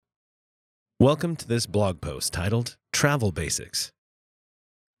Welcome to this blog post titled Travel Basics.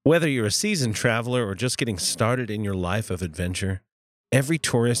 Whether you're a seasoned traveler or just getting started in your life of adventure, every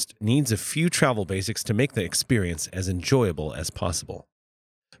tourist needs a few travel basics to make the experience as enjoyable as possible.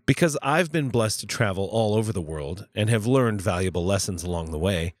 Because I've been blessed to travel all over the world and have learned valuable lessons along the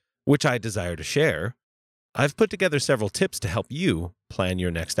way, which I desire to share, I've put together several tips to help you plan your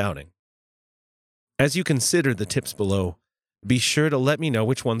next outing. As you consider the tips below, be sure to let me know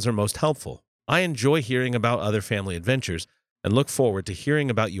which ones are most helpful. I enjoy hearing about other family adventures and look forward to hearing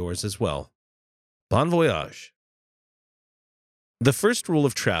about yours as well. Bon voyage! The first rule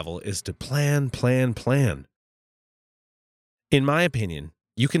of travel is to plan. In my opinion,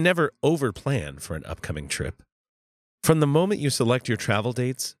 you can never over-plan for an upcoming trip. From the moment you select your travel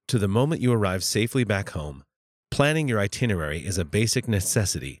dates to the moment you arrive safely back home, planning your itinerary is a basic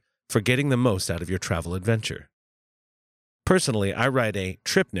necessity for getting the most out of your travel adventure. Personally, I write a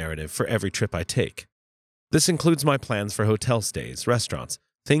trip narrative for every trip I take. This includes my plans for hotel stays, restaurants,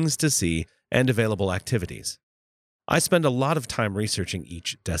 things to see, and available activities. I spend a lot of time researching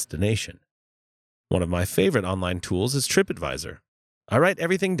each destination. One of my favorite online tools is TripAdvisor. I write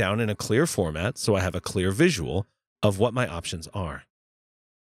everything down in a clear format so I have a clear visual of what my options are.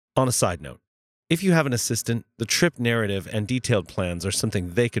 On a side note, if you have an assistant, the trip narrative and detailed plans are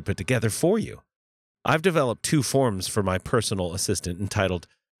something they could put together for you. I've developed two forms for my personal assistant entitled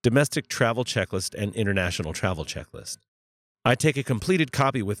Domestic Travel Checklist and International Travel Checklist. I take a completed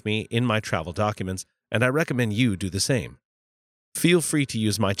copy with me in my travel documents, and I recommend you do the same. Feel free to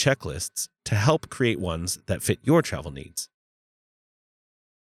use my checklists to help create ones that fit your travel needs.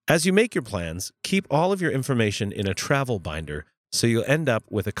 As you make your plans, keep all of your information in a travel binder so you'll end up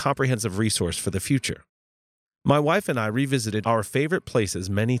with a comprehensive resource for the future. My wife and I revisited our favorite places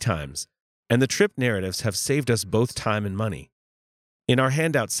many times, and the trip narratives have saved us both time and money. In our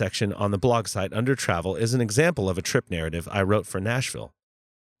handout section on the blog site under Travel is an example of a trip narrative I wrote for Nashville.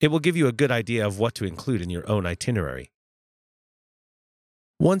 It will give you a good idea of what to include in your own itinerary.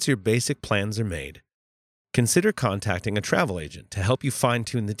 Once your basic plans are made, consider contacting a travel agent to help you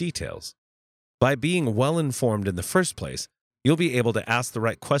fine-tune the details. By being well-informed in the first place, you'll be able to ask the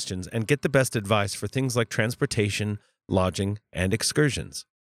right questions and get the best advice for things like transportation, lodging, and excursions.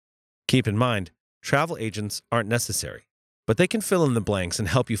 Keep in mind, travel agents aren't necessary, but they can fill in the blanks and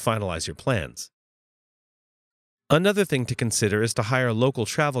help you finalize your plans. Another thing to consider is to hire local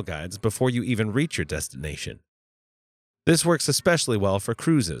travel guides before you even reach your destination. This works especially well for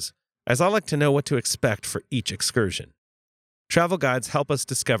cruises, as I like to know what to expect for each excursion. Travel guides help us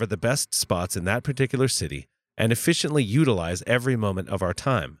discover the best spots in that particular city and efficiently utilize every moment of our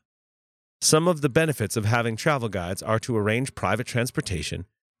time. Some of the benefits of having travel guides are to arrange private transportation,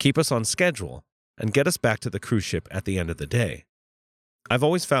 keep us on schedule, and get us back to the cruise ship at the end of the day. I've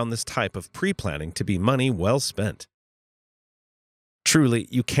always found this type of pre-planning to be money well spent. Truly,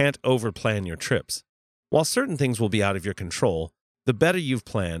 you can't over-plan your trips. While certain things will be out of your control, the better you've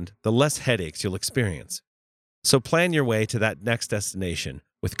planned, the less headaches you'll experience. So plan your way to that next destination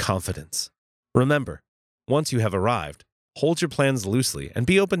with confidence. Remember, once you have arrived, hold your plans loosely and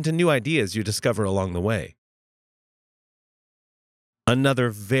be open to new ideas you discover along the way. Another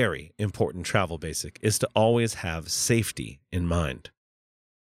very important travel basic is to always have safety in mind.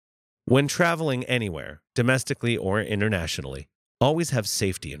 When traveling anywhere, domestically or internationally, always have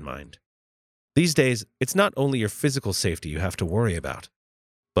safety in mind. These days, it's not only your physical safety you have to worry about,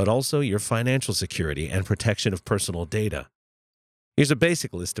 but also your financial security and protection of personal data. Here's a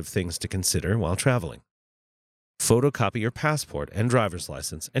basic list of things to consider while traveling. Photocopy your passport and driver's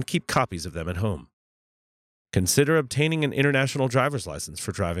license and keep copies of them at home. Consider obtaining an international driver's license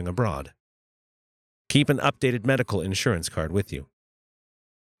for driving abroad. Keep an updated medical insurance card with you.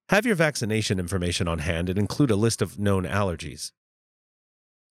 Have your vaccination information on hand and include a list of known allergies.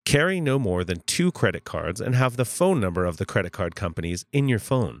 Carry no more than 2 credit cards and have the phone number of the credit card companies in your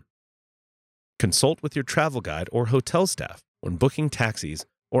phone. Consult with your travel guide or hotel staff when booking taxis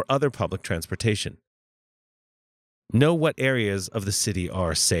or other public transportation. Know what areas of the city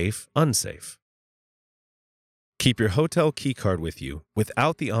are safe, unsafe. Keep your hotel key card with you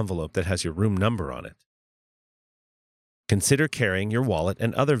without the envelope that has your room number on it. Consider carrying your wallet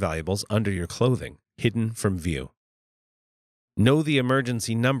and other valuables under your clothing, hidden from view. Know the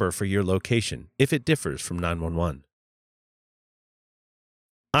emergency number for your location if it differs from 911.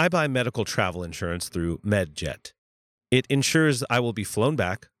 I buy medical travel insurance through MedJet. It ensures I will be flown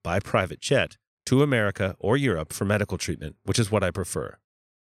back by private jet to America or Europe for medical treatment, which is what I prefer.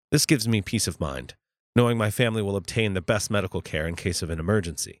 This gives me peace of mind, knowing my family will obtain the best medical care in case of an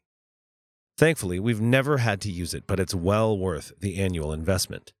emergency. Thankfully, we've never had to use it, but it's well worth the annual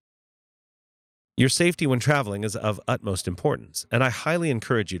investment. Your safety when traveling is of utmost importance, and I highly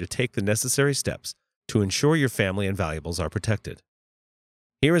encourage you to take the necessary steps to ensure your family and valuables are protected.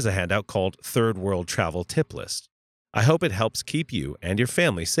 Here is a handout called Third World Travel Tip List. I hope it helps keep you and your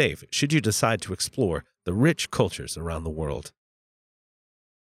family safe should you decide to explore the rich cultures around the world.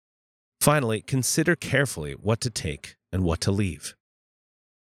 Finally, consider carefully what to take and what to leave.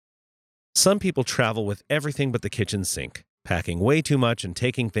 Some people travel with everything but the kitchen sink, packing way too much and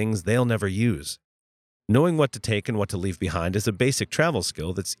taking things they'll never use. Knowing what to take and what to leave behind is a basic travel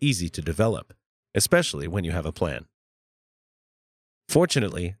skill that's easy to develop, especially when you have a plan.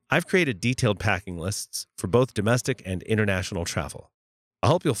 Fortunately, I've created detailed packing lists for both domestic and international travel. I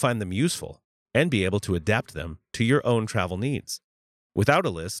hope you'll find them useful and be able to adapt them to your own travel needs. Without a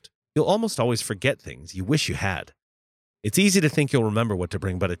list, you'll almost always forget things you wish you had. It's easy to think you'll remember what to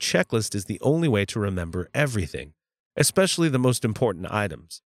bring, but a checklist is the only way to remember everything, especially the most important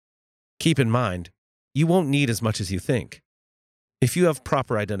items. Keep in mind, you won't need as much as you think. If you have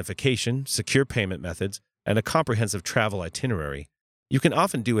proper identification, secure payment methods, and a comprehensive travel itinerary, you can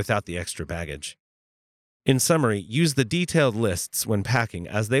often do without the extra baggage. In summary, use the detailed lists when packing,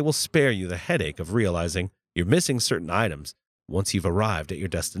 as they will spare you the headache of realizing you're missing certain items once you've arrived at your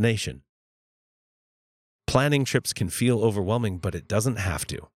destination. Planning trips can feel overwhelming, but it doesn't have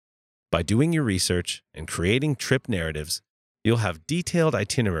to. By doing your research and creating trip narratives, you'll have detailed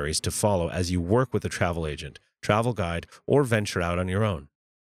itineraries to follow as you work with a travel agent, travel guide, or venture out on your own.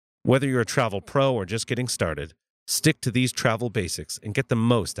 Whether you're a travel pro or just getting started, stick to these travel basics and get the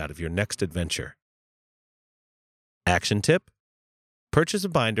most out of your next adventure. Action tip: purchase a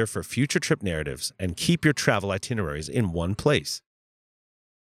binder for future trip narratives and keep your travel itineraries in one place.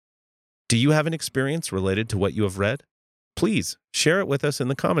 Do you have an experience related to what you have read? Please share it with us in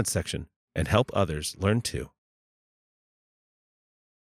the comments section and help others learn too.